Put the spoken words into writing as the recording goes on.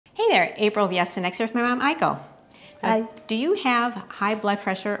there, April of Yes and Next. Here's my mom, Aiko. Hi. Do you have high blood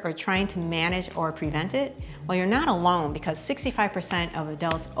pressure or trying to manage or prevent it? Well, you're not alone because 65% of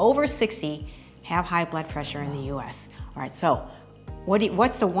adults over 60 have high blood pressure in the US. All right, so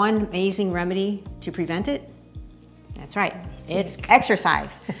what's the one amazing remedy to prevent it? That's right, it's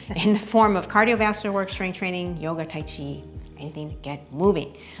exercise in the form of cardiovascular work, strength training, yoga, tai chi, anything to get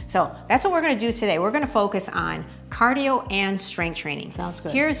moving. So that's what we're gonna do today. We're gonna focus on cardio and strength training. Sounds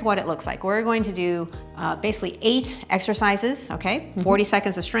good. Here's what it looks like. We're going to do basically 8 exercises, okay? 40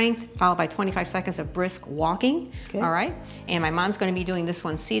 seconds of strength, followed by 25 seconds of brisk walking, all right? And my mom's gonna be doing this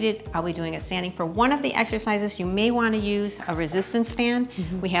one seated. I'll be doing it standing. For one of the exercises, you may wanna use a resistance band.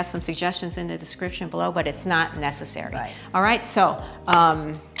 We have some suggestions in the description below, but it's not necessary. Right. All right, so,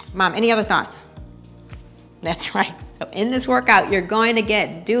 Mom, any other thoughts? That's right. So in this workout, you're going to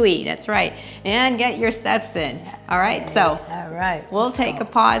get dewy, that's right, and get your steps in. All right, so we'll take a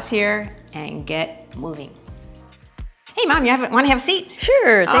pause here and get moving. Hey, Mom, you want to have a seat?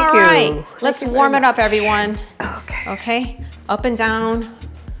 Sure, thank you. All right, let's warm it up, everyone. Okay. Okay, up and down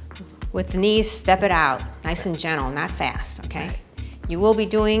with the knees, step it out, nice and gentle, not fast, okay? You will be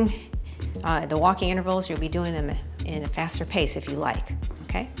doing the walking intervals, you'll be doing them in a faster pace if you like,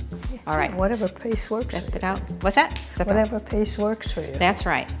 okay? All right. Whatever pace works. Step it out. What's that? Step Whatever out. pace works for you. That's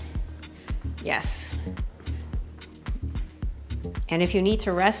right. Yes. And if you need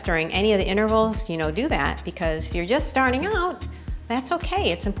to rest during any of the intervals, you know, do that, because if you're just starting out, that's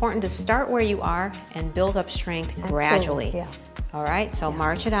okay. It's important to start where you are and build up strength gradually. Yeah. All right, so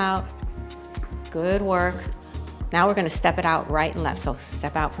march it out. Good work. Now we're gonna step it out right and left. So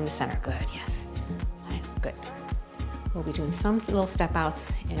step out from the center. Good, yes. All right, good. We'll be doing some little step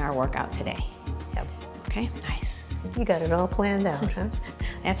outs in our workout today. Yep. Okay, nice. You got it all planned out, huh?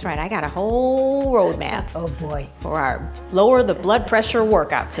 That's right, I got a whole roadmap Oh boy. for our lower the blood pressure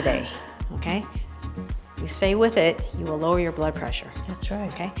workout today, okay? You stay with it, you will lower your blood pressure. That's right.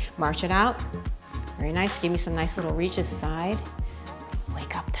 Okay, march it out. Very nice, give me some nice little reaches side.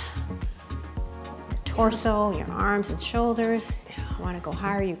 Wake up your torso, your arms and shoulders. If you wanna go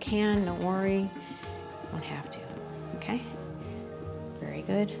higher, you can, don't worry. You don't have to, okay? Very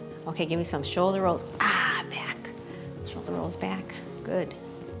good. Okay, give me some shoulder rolls. Back. Shoulder rolls back, good.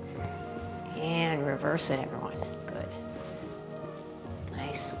 And reverse it, everyone, good.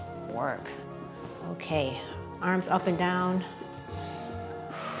 Nice work. Okay, arms up and down.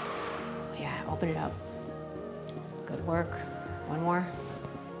 Yeah, open it up. Good work. One more.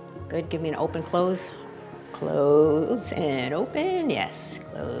 Good, give me an open close. Close and open, yes.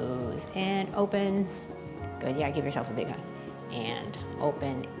 Close and open. Good, yeah, give yourself a big hug. And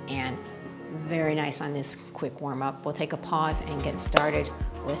open and very nice on this quick warm up. We'll take a pause and get started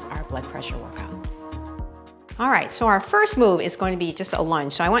with our blood pressure workout. All right, so our first move is going to be just a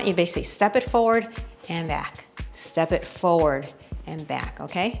lunge. So I want you to basically step it forward and back. Step it forward and back,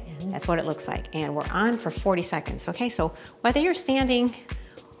 okay? That's what it looks like. And we're on for 40 seconds, okay? So whether you're standing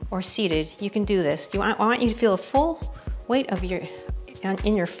or seated, you can do this. I want you to feel the full weight of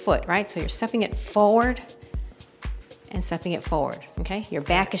in your foot, right? So you're stepping it forward and stepping it forward, okay? Your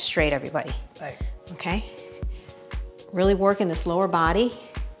back is straight, everybody. Right. Okay? Really working this lower body.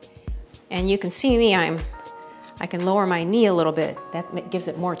 And you can see me, I can lower my knee a little bit. That gives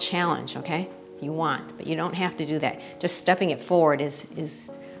it more challenge, okay? You want, but you don't have to do that. Just stepping it forward is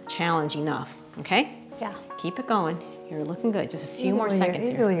challenge enough, okay? Yeah. Keep it going. You're looking good. Just a few more seconds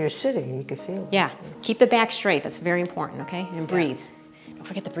here. Even when you're sitting, you can feel it. Yeah. Keep the back straight. That's very important, okay? And breathe. Don't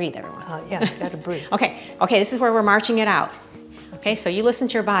forget to breathe, everyone. Yeah, gotta breathe. Okay, this is where we're marching it out. Okay, so you listen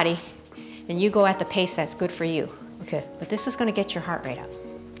to your body and you go at the pace that's good for you. Okay. But this is gonna get your heart rate up,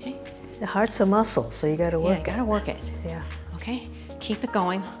 okay? The heart's a muscle, so you gotta work Yeah, you gotta work it. Yeah. Okay, keep it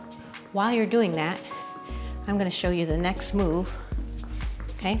going. While you're doing that, I'm gonna show you the next move,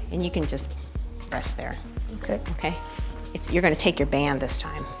 okay? And you can just rest there. Okay. Okay? You're gonna take your band this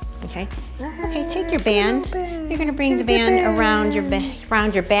time, okay? Okay, take your band. You're gonna bring the band around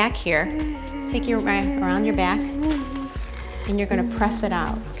your back here. Take your around your back, and you're gonna press it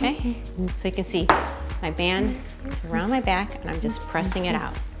out, okay? So you can see my band is around my back, and I'm just pressing it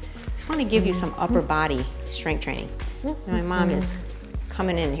out. Just wanna give you some upper body strength training. And my mom is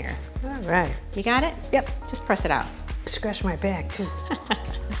coming in here. All right. You got it? Yep. Just press it out. Scratch my back, too.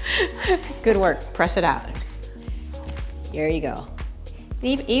 Good work, press it out. There you go.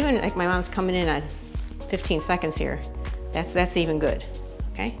 Even like my mom's coming in on 15 seconds here, that's even good,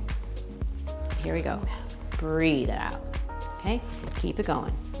 okay? Here we go. Breathe it out, okay? Keep it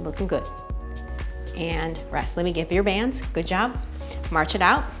going, looking good. And rest. Let me give your bands, good job. March it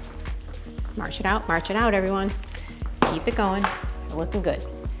out. March it out, everyone. Keep it going, looking good.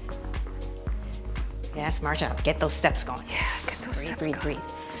 Yes, march it out. Get those steps going. Yeah, get those steps Breathe, going.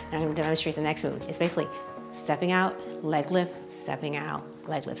 breathe. And I'm gonna demonstrate the next move. It's basically stepping out, leg lift, stepping out,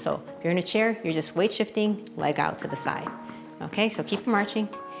 leg lift. So if you're in a chair, you're just weight shifting, leg out to the side. Okay, so keep marching.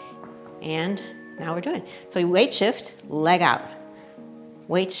 And now we're doing it. So you weight shift, leg out.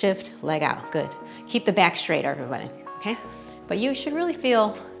 Weight shift, leg out. Good. Keep the back straight, everybody. Okay? But you should really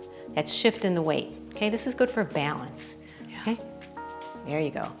feel that shift in the weight. Okay, this is good for balance. Okay? There you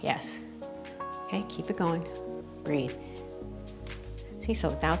go. Yes. Okay, keep it going. Breathe. See,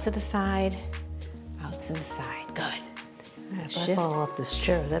 so out to the side, out to the side. Good. If I fall off this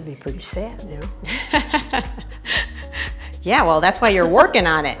chair, that'd be pretty sad, you know? Yeah, well, that's why you're working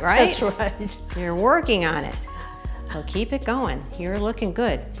on it, right? That's right. You're working on it. So keep it going. You're looking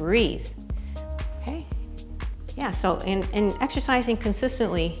good. Breathe. Okay? Yeah, so in exercising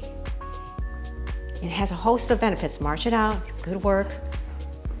consistently, it has a host of benefits. March it out. Good work.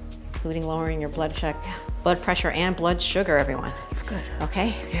 Including lowering your blood pressure and blood sugar, everyone. That's good.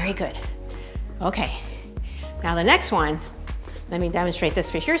 Okay, very good. Okay, now the next one, let me demonstrate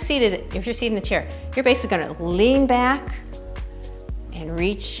this. If you're seated in the chair, you're basically gonna lean back and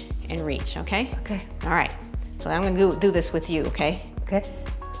reach, okay? Okay. All right, so I'm gonna do this with you, okay? Okay.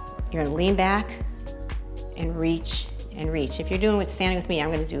 You're gonna lean back and reach. If you're doing it standing with me,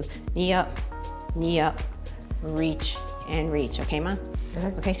 I'm gonna do knee up, reach, okay, Mom?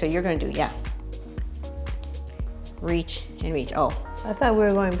 Okay, so you're gonna do, yeah. Reach and reach. Oh. I thought we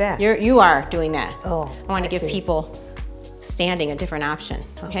were going back. You are doing that. Oh, I want to give see. people standing a different option,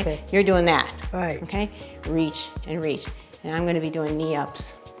 okay? Okay. You're doing that. Right. Okay? Reach and reach. And I'm going to be doing knee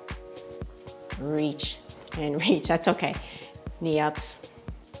ups. Reach and reach. That's okay. Knee ups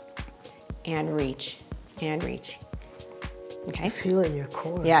and reach and reach. Okay? Feel it in your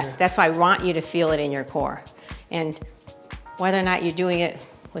core. Yes, that's why I want you to feel it in your core. And whether or not you're doing it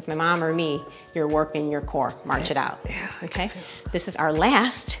with my mom or me, you're working your core. March it out. Yeah, okay? This is our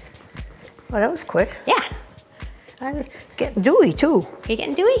last. Oh, that was quick. Yeah. I'm getting dewy, too. You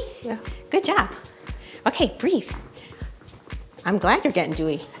getting dewy? Yeah. Good job. Okay, breathe. I'm glad you're getting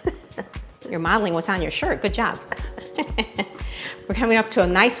dewy. You're modeling what's on your shirt. Good job. We're coming up to a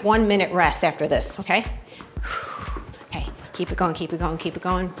nice 1 minute rest after this, okay? Okay, keep it going, keep it going, keep it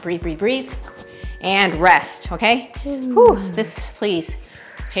going. Breathe, breathe, breathe. And rest, okay? Whew, this, please,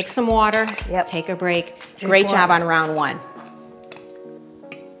 take some water, Yep. take a break. Drink Great job water. on round one.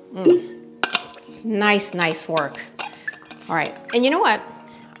 Nice, nice work. All right, and you know what?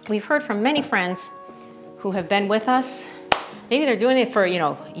 We've heard from many friends who have been with us. Maybe they're doing it for,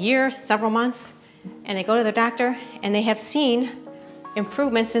 years, several months, and they go to their doctor and they have seen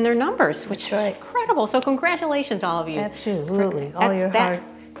improvements in their numbers, which is right. incredible. So congratulations, all of you. Absolutely. All your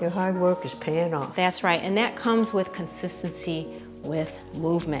hard work is paying off. That's right, and that comes with consistency with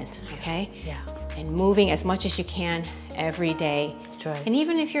movement, okay? Yeah. And moving as much as you can every day. That's right. And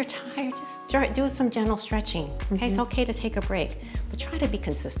even if you're tired, just do some gentle stretching, okay? It's okay to take a break, but try to be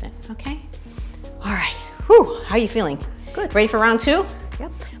consistent, okay? All right, whew, how are you feeling? Good. Ready for round two?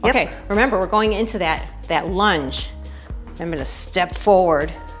 Yep. Okay, remember, we're going into that lunge. Remember to step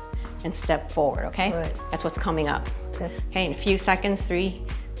forward and step forward, okay? Right. That's what's coming up. Okay. Okay, in a few seconds, 3,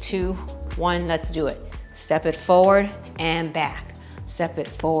 2, 1, let's do it. Step it forward and back. Step it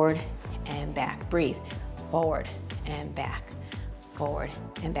forward and back. Breathe. Forward and back. Forward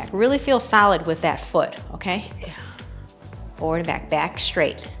and back. Really feel solid with that foot, okay? Yeah. Forward and back. Back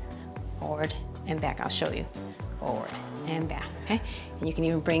straight. Forward and back. I'll show you. Forward and back, okay? And you can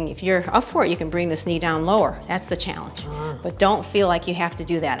even bring, if you're up for it, you can bring this knee down lower. That's the challenge. But don't feel like you have to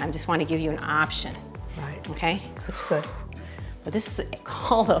do that. I just want to give you an option, Right. okay? That's good. But this is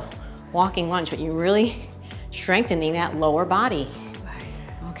called a walking lunge, but you're really strengthening that lower body,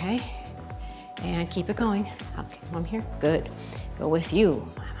 Right. okay? And keep it going. Okay, I'm here, good. Go with you,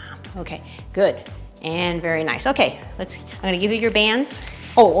 my mom. Okay, good, and very nice. Okay, I'm gonna give you your bands.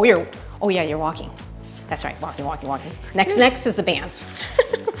 Oh yeah, you're walking. That's right, walking. Next is the bands.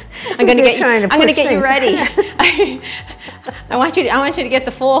 I'm gonna get you ready. I want you to get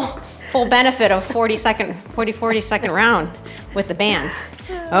the full benefit of 40 second round with the bands.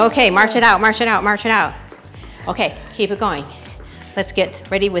 Okay, march it out. Okay, keep it going. Let's get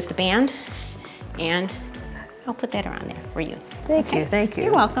ready with the band, and I'll put that around there for you. Thank you.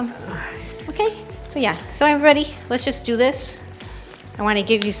 You're welcome. Okay, so everybody, let's just do this. I want to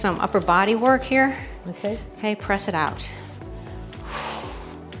give you some upper body work here. Okay. Okay, press it out.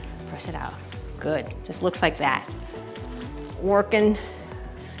 Press it out. Good, just looks like that. Working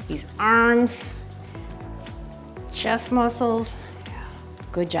these arms, chest muscles.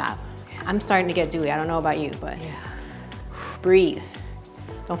 Good job. I'm starting to get dewy. I don't know about you, but breathe.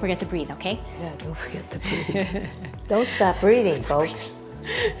 Don't forget to breathe, okay? Yeah, don't forget to breathe. Don't stop breathing, folks.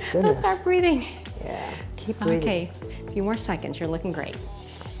 Don't Goodness. stop breathing. Yeah, keep breathing. Okay, a few more seconds. You're looking great.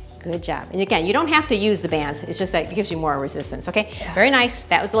 Good job. And again, you don't have to use the bands. It's just that it gives you more resistance, okay? Yeah. Very nice.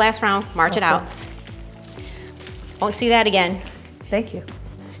 That was the last round. March it out. Won't see that again. Thank you.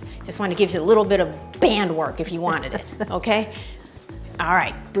 Just want to give you a little bit of band work if you wanted it, okay? All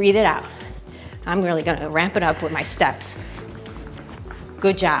right, breathe it out. I'm really gonna ramp it up with my steps.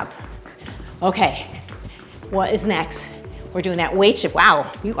 Good job. Okay, what is next? We're doing that weight shift.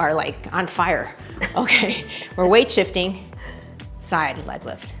 Wow, you are like on fire. Okay, we're weight shifting, side leg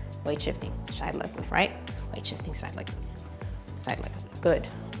lift. Weight shifting, side leg lift, right? Weight shifting, side leg lift. Side leg lift, good.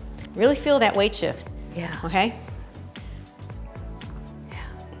 Really feel that weight shift. Yeah. Okay?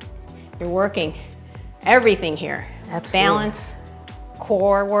 You're working everything here. Absolutely. Balance,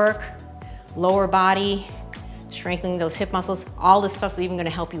 core work, lower body, strengthening those hip muscles. All this stuff's even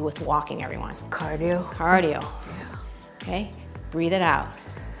gonna help you with walking, everyone. Cardio. Cardio. Yeah. Okay? Breathe it out.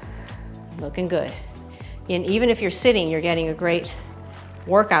 Looking good. And even if you're sitting, you're getting a great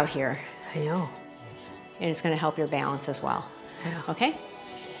workout here. I know. And it's gonna help your balance as well. Yeah. Okay?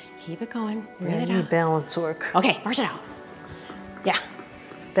 Keep it going. Breathe Yeah, I it need out. balance work. Okay, march it out. Yeah.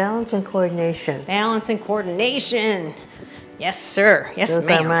 Balance and coordination. Balance and coordination. Yes, sir. Yes, Those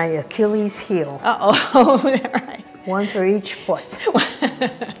ma'am. are my Achilles heel. Uh-oh, right. One for each foot.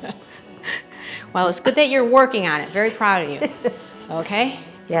 Well, it's good that you're working on it. Very proud of you. Okay?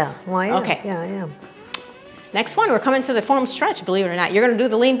 Yeah, well, I am. Okay. Yeah, I am. Next one, we're coming to the form stretch, believe it or not. You're gonna do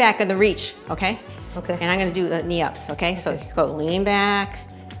the lean back and the reach, okay? Okay. And I'm gonna do the knee ups, okay? So go lean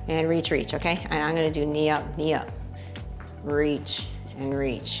back and reach, okay? And I'm gonna do knee up, reach, and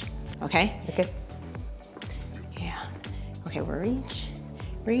reach, okay? Okay. Yeah. Okay, we're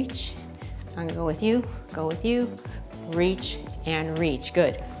reach. I'm gonna go with you, reach, and reach.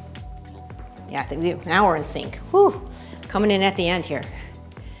 Good. Yeah, now we're in sync. Whew. Coming in at the end here.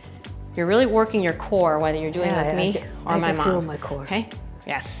 You're really working your core, whether you're doing it with me or my mom. I can feel my core. Okay?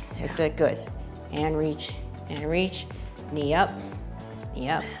 Yes, it's good. And reach, knee up,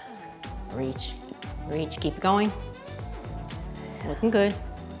 reach, keep it going. Looking good.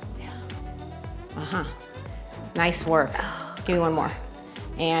 Uh-huh. Nice work. Give me one more.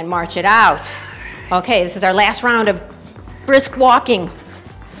 And march it out. Okay, this is our last round of brisk walking.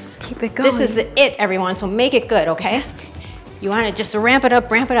 Keep it going. This is it, everyone, so make it good, okay? You want to just ramp it up.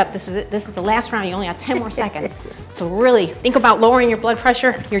 This is it. This is the last round. You only have 10 more seconds. So really think about lowering your blood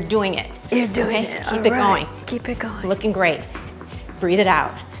pressure. You're doing it. You're doing okay? it. Keep it going. Keep it going. Looking great. Breathe it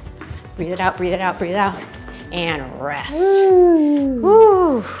out. Breathe it out, breathe it out, breathe it out. And rest.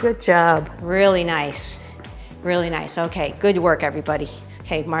 Woo. Good job. Really nice. Really nice. Okay, good work, everybody.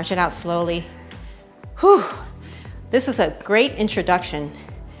 Okay, march it out slowly. Whew. This was a great introduction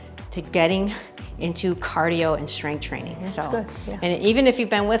to getting into cardio and strength training. That's so, good, yeah. And even if you've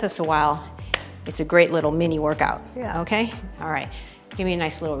been with us a while, it's a great little mini workout. Yeah. Okay? All right. Give me a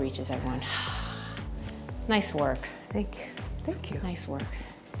nice little reaches, everyone. Nice work. Thank you. Thank you. Nice work.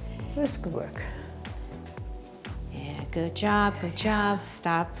 It was good work. Yeah, good job, good job.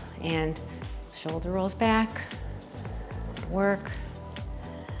 Stop and shoulder rolls back. Good work.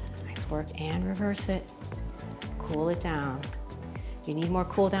 Nice work, and reverse it. Cool it down. If you need more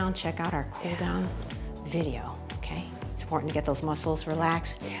cool down, check out our cool down video, okay? It's important to get those muscles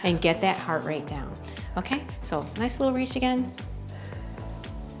relaxed and get that heart rate down, okay? So nice little reach again.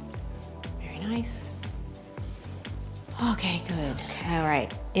 Very nice. Okay, good. All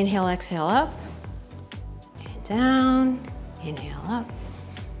right, inhale, exhale up, and down. Inhale up,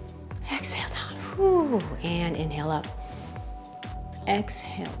 exhale down. Whew. And inhale up,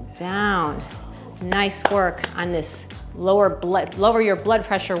 exhale down. Nice work on this lower your blood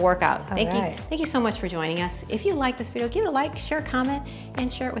pressure workout. Thank you so much for joining us. If you like this video, give it a like, share a comment,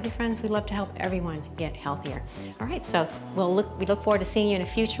 and share it with your friends. We'd love to help everyone get healthier. All right, so we look forward to seeing you in a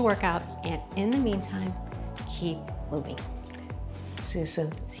future workout. And in the meantime, keep moving. See you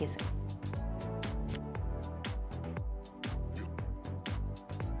soon. See you soon.